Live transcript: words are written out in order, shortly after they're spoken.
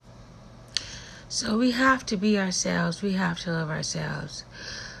So we have to be ourselves. We have to love ourselves.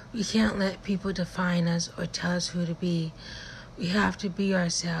 We can't let people define us or tell us who to be. We have to be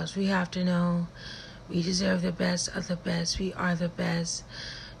ourselves. We have to know we deserve the best of the best. We are the best.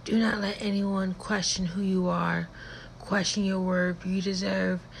 Do not let anyone question who you are, question your worth. You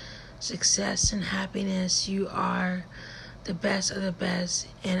deserve success and happiness. You are the best of the best.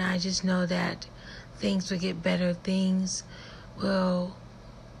 And I just know that things will get better. Things will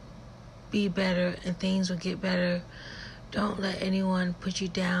be better and things will get better. Don't let anyone put you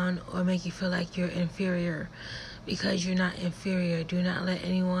down or make you feel like you're inferior, because you're not inferior. Do not let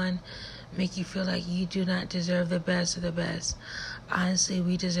anyone make you feel like you do not deserve the best of the best. Honestly,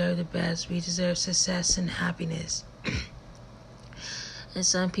 we deserve the best. We deserve success and happiness. And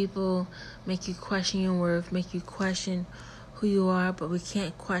some people make you question your worth, make you question who you are, but we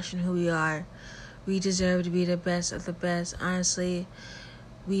can't question who we are. We deserve to be the best of the best. Honestly,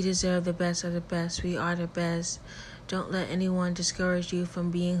 we deserve the best of the best. We are the best. Don't let anyone discourage you from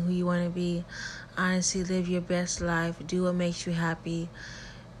being who you want to be. Honestly, live your best life. Do what makes you happy.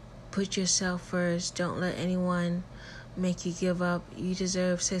 Put yourself first. Don't let anyone make you give up. You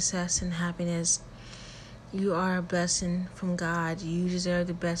deserve success and happiness. You are a blessing from God. You deserve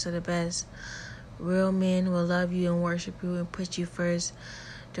the best of the best. Real men will love you and worship you and put you first.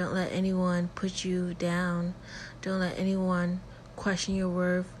 Don't let anyone put you down. Don't let anyone question your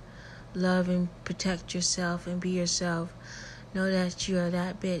worth. Love and protect yourself and be yourself. Know that you are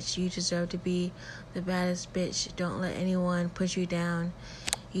that bitch. You deserve to be the baddest bitch. Don't let anyone put you down.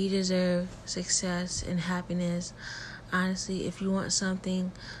 You deserve success and happiness. Honestly, if you want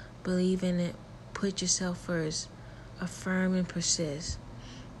something, believe in it. Put yourself first. Affirm and persist.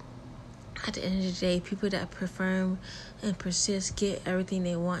 At the end of the day, people that affirm and persist get everything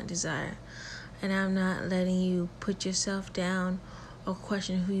they want and desire. And I'm not letting you put yourself down or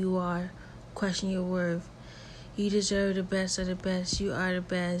question who you are, question your worth. You deserve the best of the best. You are the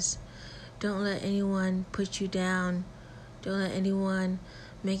best. Don't let anyone put you down. Don't let anyone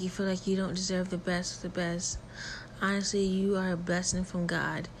make you feel like you don't deserve the best of the best. Honestly, you are a blessing from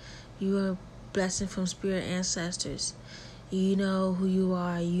God. You are a blessing from spirit ancestors. You know who you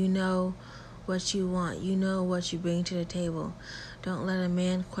are. You know what you want. You know what you bring to the table. Don't let a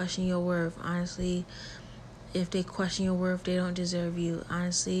man question your worth. Honestly, if they question your worth, they don't deserve you.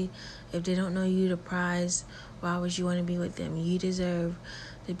 Honestly, if they don't know you the prize, why would you want to be with them? You deserve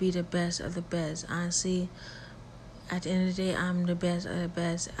to be the best of the best. Honestly, at the end of the day, I'm the best of the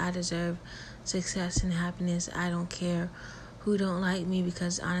best. I deserve success and happiness. I don't care who don't like me,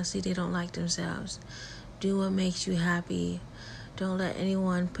 because honestly, they don't like themselves. Do what makes you happy. Don't let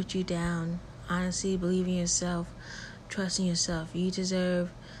anyone put you down. Honestly, believe in yourself. Trust in yourself. You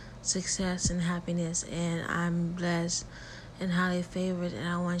deserve success and happiness, and I'm blessed and highly favored, and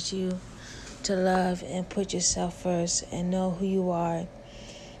I want you to love and put yourself first and know who you are.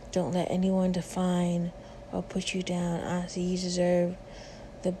 Don't let anyone define or put you down. Honestly, you deserve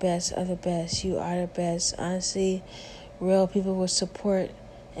the best of the best. You are the best. Honestly, real people will support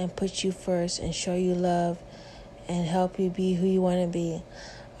and put you first and show you love and help you be who you want to be.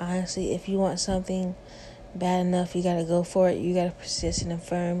 Honestly, if you want something bad enough, you got to go for it. You got to persist and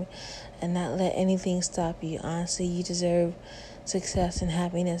affirm and not let anything stop you. Honestly, you deserve success and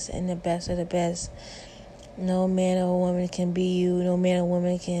happiness and the best of the best. No man or woman can be you. No man or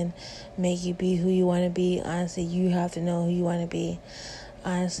woman can make you be who you want to be. Honestly, you have to know who you want to be.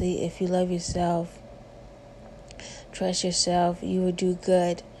 Honestly, if you love yourself, trust yourself, you will do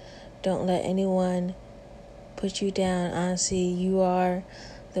good. Don't let anyone put you down. Honestly, you are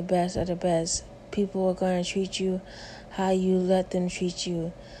the best of the best. People are going to treat you how you let them treat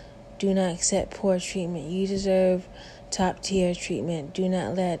you. Do not accept poor treatment. You deserve top-tier treatment. Do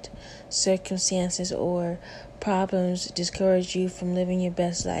not let circumstances or problems discourage you from living your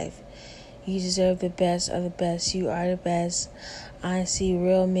best life. You deserve the best of the best. You are the best. Honestly,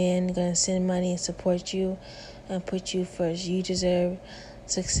 real men are going to send money and support you and put you first. You deserve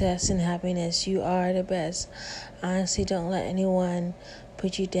success and happiness. You are the best. Honestly, don't let anyone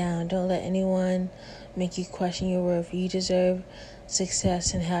put you down. Don't let anyone make you question your worth. You deserve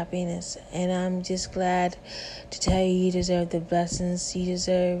success and happiness. And I'm just glad to tell you deserve the blessings. You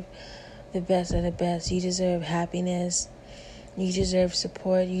deserve the best of the best. You deserve happiness. You deserve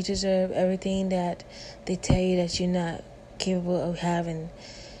support. You deserve everything that they tell you that you're not capable of having,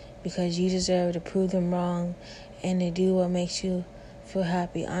 because you deserve to prove them wrong and to do what makes you feel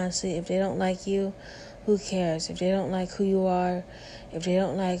happy. Honestly, if they don't like you, who cares? If they don't like who you are, if they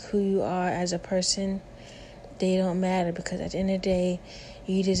don't like who you are as a person, they don't matter, because at the end of the day,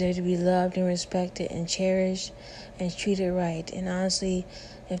 you deserve to be loved and respected and cherished and treated right. And honestly,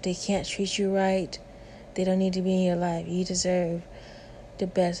 If they can't treat you right, they don't need to be in your life. You deserve the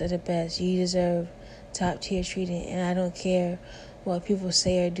best of the best. You deserve top tier treatment. And I don't care what people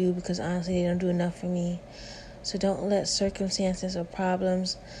say or do, because honestly, they don't do enough for me. So don't let circumstances or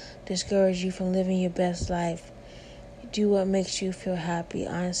problems discourage you from living your best life. Do what makes you feel happy.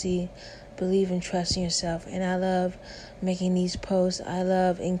 Honestly, believe and trust in yourself. And I love making these posts. I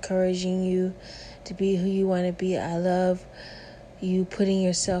love encouraging you to be who you want to be. I love you putting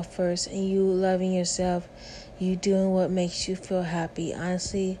yourself first and you loving yourself. You doing what makes you feel happy.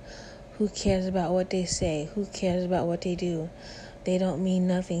 Honestly, who cares about what they say? Who cares about what they do? They don't mean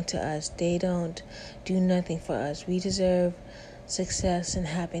nothing to us. They don't do nothing for us. We deserve success and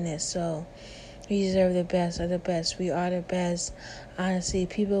happiness. So we deserve the best of the best. We are the best. Honestly,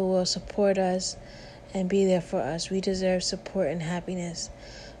 people will support us and be there for us. We deserve support and happiness.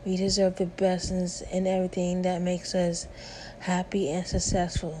 We deserve the best in everything that makes us happy and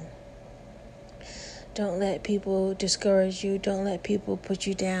successful. Don't let people discourage you. Don't let people put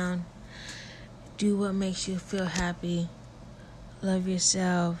you down. Do what makes you feel happy. Love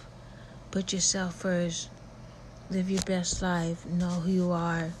yourself. Put yourself first. Live your best life. Know who you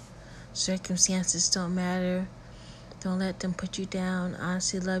are. Circumstances don't matter. Don't let them put you down.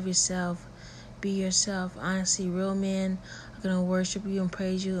 Honestly, love yourself. Be yourself. Honestly, real men are going to worship you and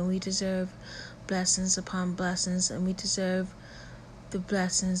praise you, and we deserve blessings upon blessings, and we deserve the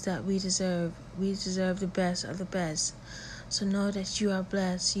blessings that we deserve. We deserve the best of the best. So know that you are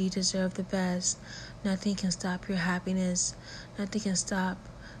blessed. You deserve the best. Nothing can stop your happiness. Nothing can stop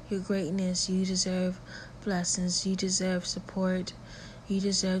your greatness. You deserve blessings. You deserve support. You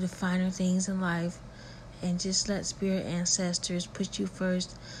deserve the finer things in life. And just let spirit ancestors put you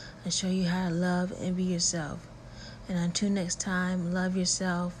first and show you how to love and be yourself. And until next time, love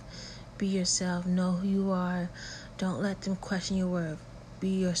yourself. Be yourself. Know who you are. Don't let them question your worth. Be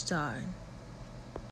your star.